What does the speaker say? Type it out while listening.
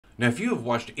Now, if you have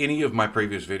watched any of my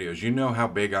previous videos, you know how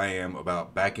big I am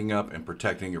about backing up and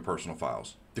protecting your personal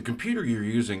files. The computer you're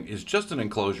using is just an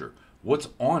enclosure. What's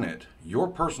on it, your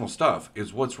personal stuff,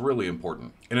 is what's really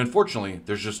important. And unfortunately,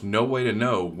 there's just no way to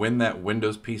know when that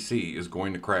Windows PC is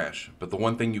going to crash. But the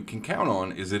one thing you can count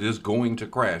on is it is going to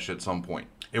crash at some point.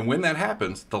 And when that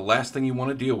happens, the last thing you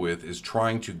want to deal with is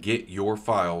trying to get your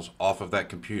files off of that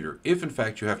computer, if in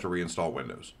fact you have to reinstall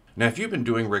Windows. Now, if you've been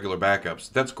doing regular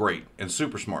backups, that's great and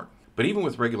super smart. But even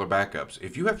with regular backups,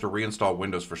 if you have to reinstall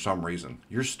Windows for some reason,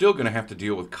 you're still going to have to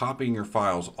deal with copying your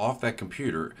files off that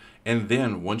computer, and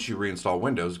then once you reinstall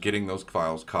Windows, getting those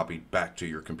files copied back to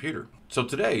your computer. So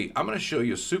today, I'm going to show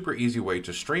you a super easy way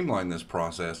to streamline this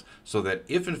process so that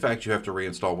if in fact you have to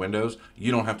reinstall Windows,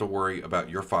 you don't have to worry about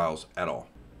your files at all.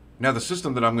 Now, the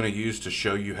system that I'm going to use to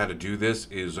show you how to do this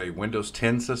is a Windows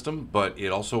 10 system, but it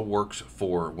also works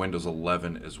for Windows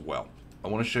 11 as well. I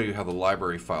want to show you how the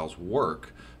library files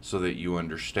work so that you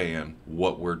understand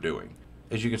what we're doing.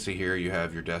 As you can see here, you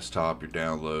have your desktop, your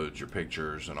downloads, your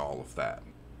pictures, and all of that.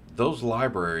 Those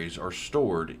libraries are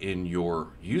stored in your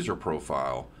user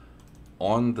profile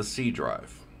on the C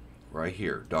drive, right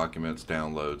here. Documents,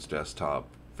 downloads, desktop,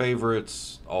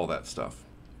 favorites, all that stuff.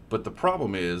 But the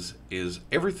problem is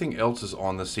everything else is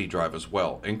on the C drive as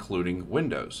well, including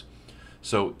Windows.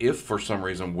 So if for some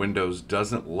reason Windows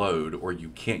doesn't load, or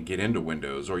you can't get into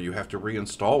Windows, or you have to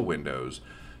reinstall Windows,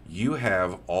 you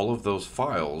have all of those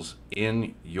files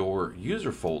in your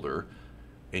user folder,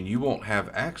 and you won't have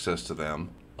access to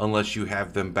them unless you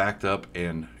have them backed up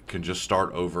and can just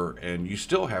start over, and you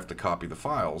still have to copy the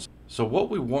files. So what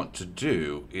we want to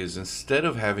do is, instead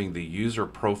of having the user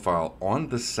profile on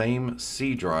the same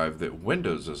C drive that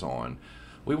Windows is on,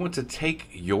 we want to take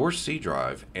your C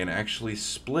drive and actually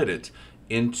split it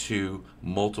into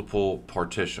multiple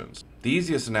partitions. The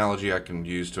easiest analogy I can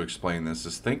use to explain this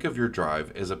is, think of your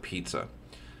drive as a pizza.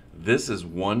 This is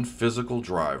one physical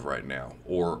drive right now,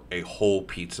 or a whole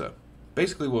pizza.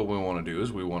 Basically what we want to do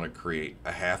is we want to create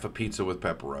a half a pizza with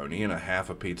pepperoni and a half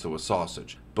a pizza with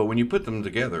sausage. But when you put them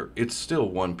together, it's still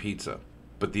one pizza.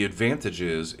 But the advantage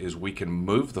is we can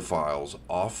move the files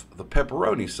off the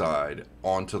pepperoni side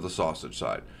onto the sausage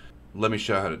side. Let me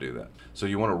show you how to do that. So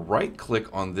you want to right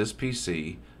click on this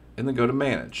PC and then go to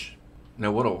Manage.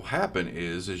 Now what will happen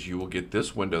is you will get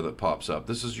this window that pops up.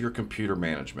 This is your computer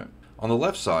management. On the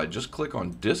left side, just click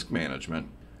on Disk Management,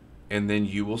 and then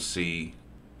you will see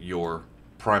your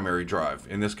primary drive.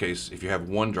 In this case, if you have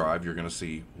one drive, you're going to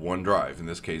see one drive, in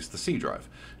this case the C drive.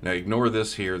 Now ignore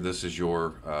this here. This is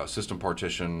your system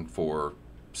partition for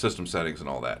system settings and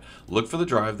all that. Look for the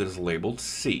drive that is labeled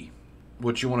C.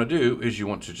 What you want to do is you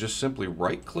want to just simply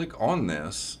right click on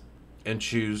this and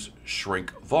choose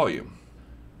Shrink Volume.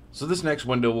 So this next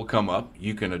window will come up.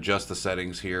 You can adjust the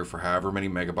settings here for however many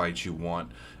megabytes you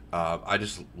want. I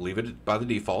just leave it by the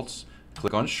defaults.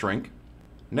 Click on Shrink.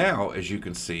 Now, as you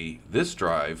can see, this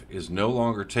drive is no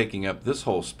longer taking up this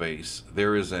whole space.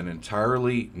 There is an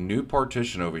entirely new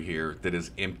partition over here that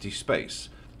is empty space.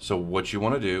 So what you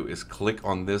want to do is click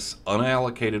on this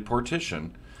unallocated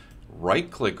partition, right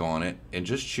click on it, and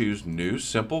just choose New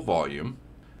Simple Volume.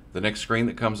 The next screen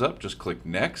that comes up, just click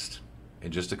Next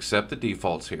and just accept the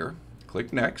defaults here.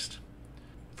 Click Next.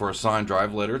 For assigned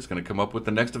drive letter, it's going to come up with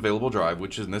the next available drive,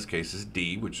 which in this case is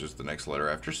D, which is the next letter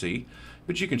after C,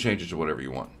 but you can change it to whatever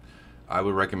you want. I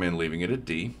would recommend leaving it at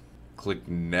D. Click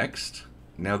Next.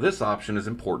 Now this option is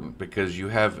important because you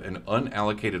have an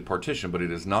unallocated partition, but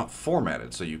it is not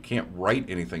formatted, so you can't write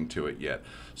anything to it yet.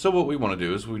 So what we want to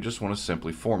do is we just want to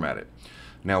simply format it.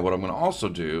 Now what I'm going to also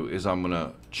do is I'm going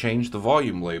to change the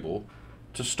volume label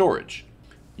to Storage.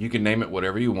 You can name it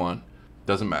whatever you want,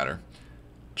 doesn't matter.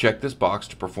 Check this box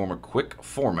to perform a quick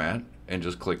format and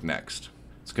just click Next.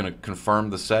 It's going to confirm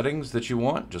the settings that you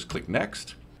want. Just click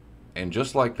Next, and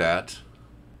just like that,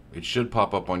 it should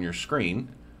pop up on your screen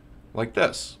like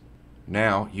this.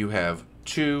 Now you have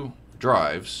two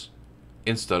drives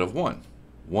instead of one.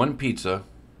 One pizza,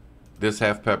 this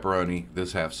half pepperoni,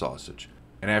 this half sausage.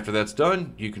 And after that's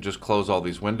done, you can just close all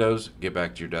these windows, get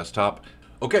back to your desktop.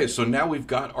 Okay, so now we've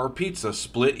got our pizza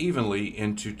split evenly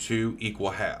into two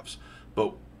equal halves.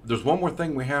 But there's one more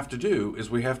thing we have to do, is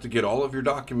we have to get all of your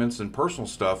documents and personal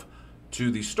stuff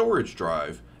to the storage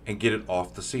drive and get it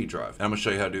off the C drive. And I'm going to show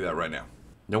you how to do that right now.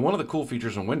 Now, one of the cool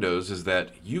features in Windows is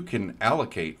that you can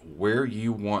allocate where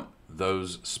you want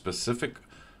those specific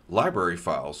library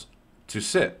files to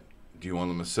sit. Do you want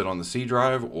them to sit on the C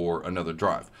drive or another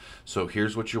drive? So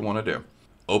here's what you want to do.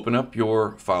 Open up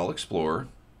your File Explorer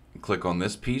and click on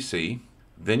this PC.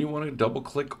 Then you want to double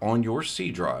click on your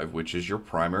C drive, which is your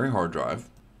primary hard drive.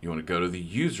 You want to go to the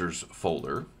Users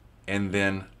folder and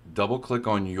then double click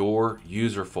on your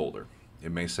user folder.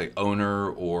 It may say owner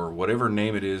or whatever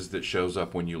name it is that shows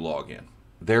up when you log in.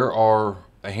 There are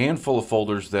a handful of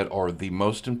folders that are the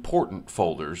most important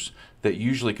folders that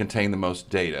usually contain the most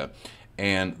data,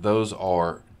 and those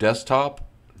are desktop,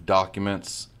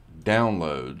 documents,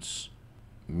 downloads,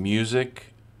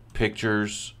 music,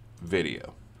 pictures,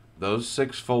 video. Those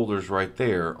 6 folders right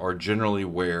there are generally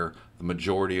where the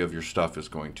majority of your stuff is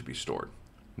going to be stored.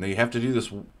 Now you have to do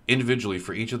this individually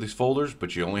for each of these folders,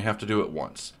 but you only have to do it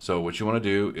once. So what you want to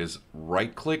do is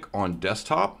right click on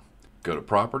desktop, go to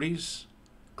properties,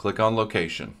 click on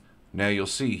location. Now you'll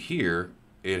see here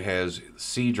it has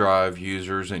C drive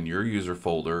users and your user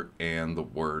folder and the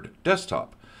word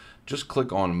desktop. Just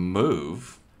click on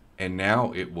move and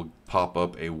now it will pop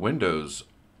up a Windows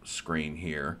screen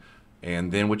here.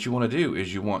 And then what you want to do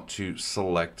is you want to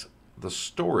select the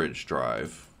storage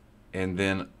drive, and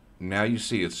then now you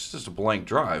see it's just a blank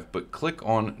drive, but click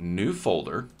on new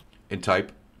folder and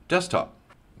type desktop.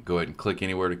 Go ahead and click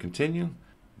anywhere to continue.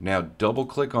 Now double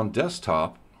click on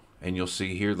desktop and you'll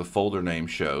see here the folder name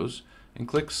shows, and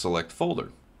click select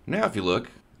folder. Now if you look,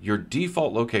 your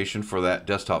default location for that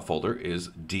desktop folder is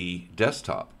D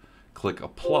desktop. Click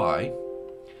apply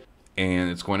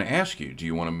and it's going to ask you, do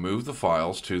you want to move the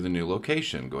files to the new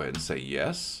location? Go ahead and say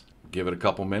yes. Give it a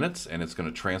couple minutes and it's going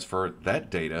to transfer that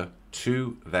data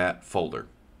to that folder.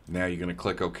 Now you're going to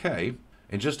click OK,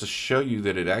 and just to show you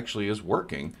that it actually is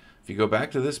working, if you go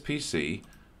back to this PC,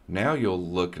 now you'll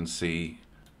look and see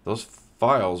those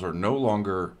files are no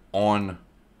longer on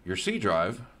your C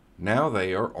drive, now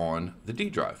they are on the D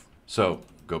drive. So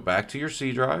go back to your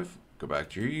C drive, go back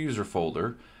to your user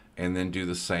folder, and then do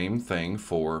the same thing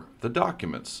for the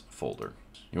documents folder.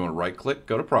 You want to right click,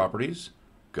 go to properties,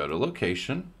 go to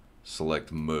location,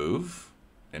 select move,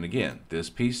 and again this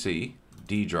PC,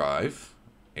 D drive,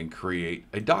 and create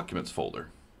a documents folder.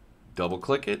 Double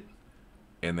click it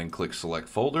and then click select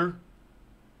folder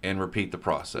and repeat the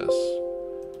process.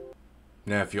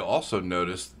 Now if you'll also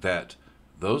notice that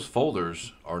those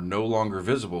folders are no longer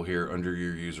visible here under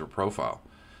your user profile.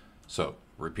 So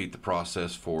repeat the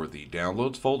process for the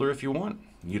downloads folder if you want.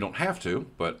 You don't have to,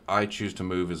 but I choose to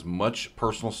move as much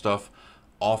personal stuff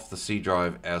off the C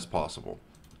drive as possible.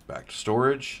 Back to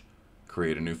storage,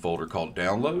 create a new folder called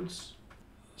downloads,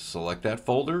 select that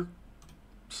folder,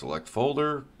 select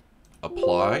folder,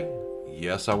 apply,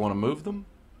 yes I want to move them,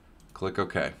 click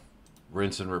OK.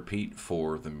 Rinse and repeat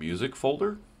for the music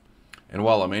folder. And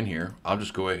while I'm in here, I'll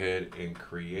just go ahead and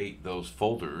create those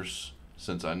folders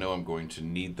since I know I'm going to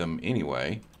need them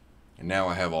anyway. And now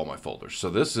I have all my folders. So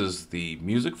this is the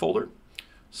music folder.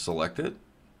 Select it,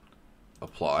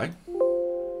 apply,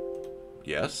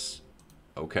 yes,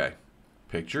 OK.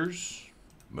 Pictures,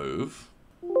 move.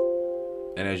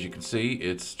 And as you can see,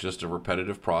 it's just a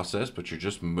repetitive process, but you're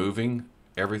just moving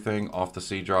everything off the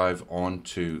C drive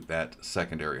onto that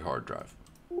secondary hard drive.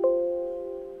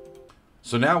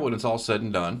 So now when it's all said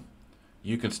and done,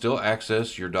 you can still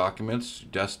access your documents,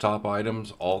 desktop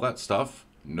items, all that stuff,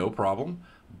 no problem.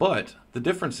 But the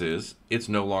difference is it's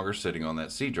no longer sitting on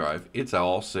that C drive. It's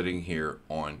all sitting here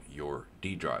on your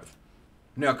D drive.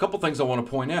 Now, a couple things I want to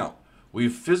point out.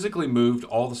 We've physically moved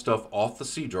all the stuff off the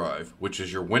C drive, which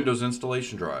is your Windows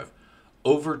installation drive,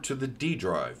 over to the D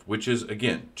drive, which is,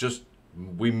 again, just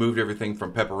we moved everything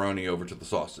from pepperoni over to the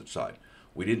sausage side.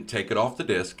 We didn't take it off the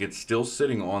disk. It's still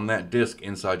sitting on that disk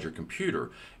inside your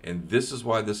computer, and this is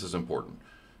why this is important.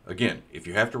 Again, if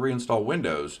you have to reinstall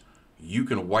Windows, you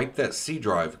can wipe that C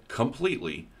drive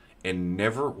completely and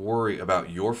never worry about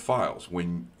your files.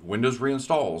 When Windows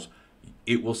reinstalls,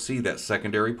 it will see that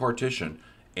secondary partition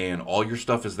and all your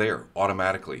stuff is there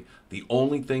automatically. The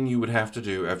only thing you would have to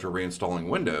do after reinstalling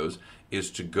Windows is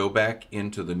to go back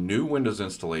into the new Windows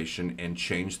installation and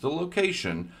change the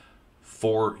location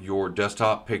for your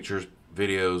desktop, pictures,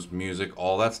 videos, music,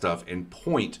 all that stuff, and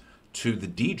point to the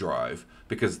D drive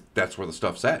because that's where the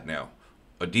stuff's at now.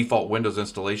 A default Windows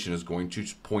installation is going to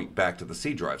point back to the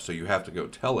C drive, so you have to go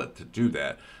tell it to do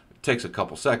that. It takes a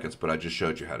couple seconds, but I just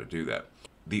showed you how to do that.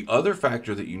 The other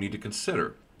factor that you need to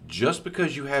consider, just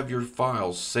because you have your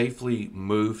files safely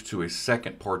moved to a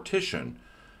second partition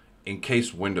in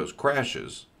case Windows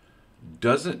crashes,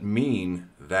 doesn't mean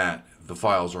that the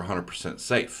files are 100%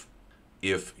 safe.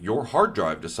 If your hard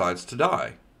drive decides to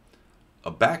die,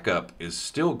 a backup is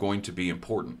still going to be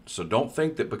important. So don't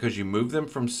think that because you move them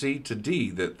from C to D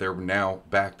that they're now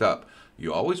backed up.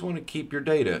 You always want to keep your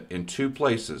data in two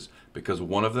places because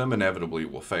one of them inevitably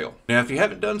will fail. Now, if you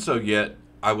haven't done so yet,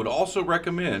 I would also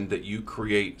recommend that you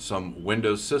create some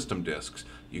Windows system disks.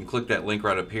 You can click that link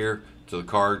right up here to the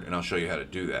card and I'll show you how to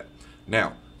do that.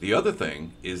 Now, the other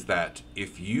thing is that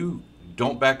if you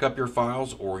don't back up your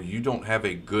files or you don't have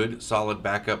a good solid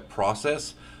backup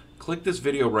process, click this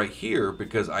video right here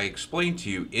because I explain to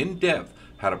you in depth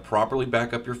how to properly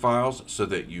back up your files so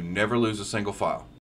that you never lose a single file.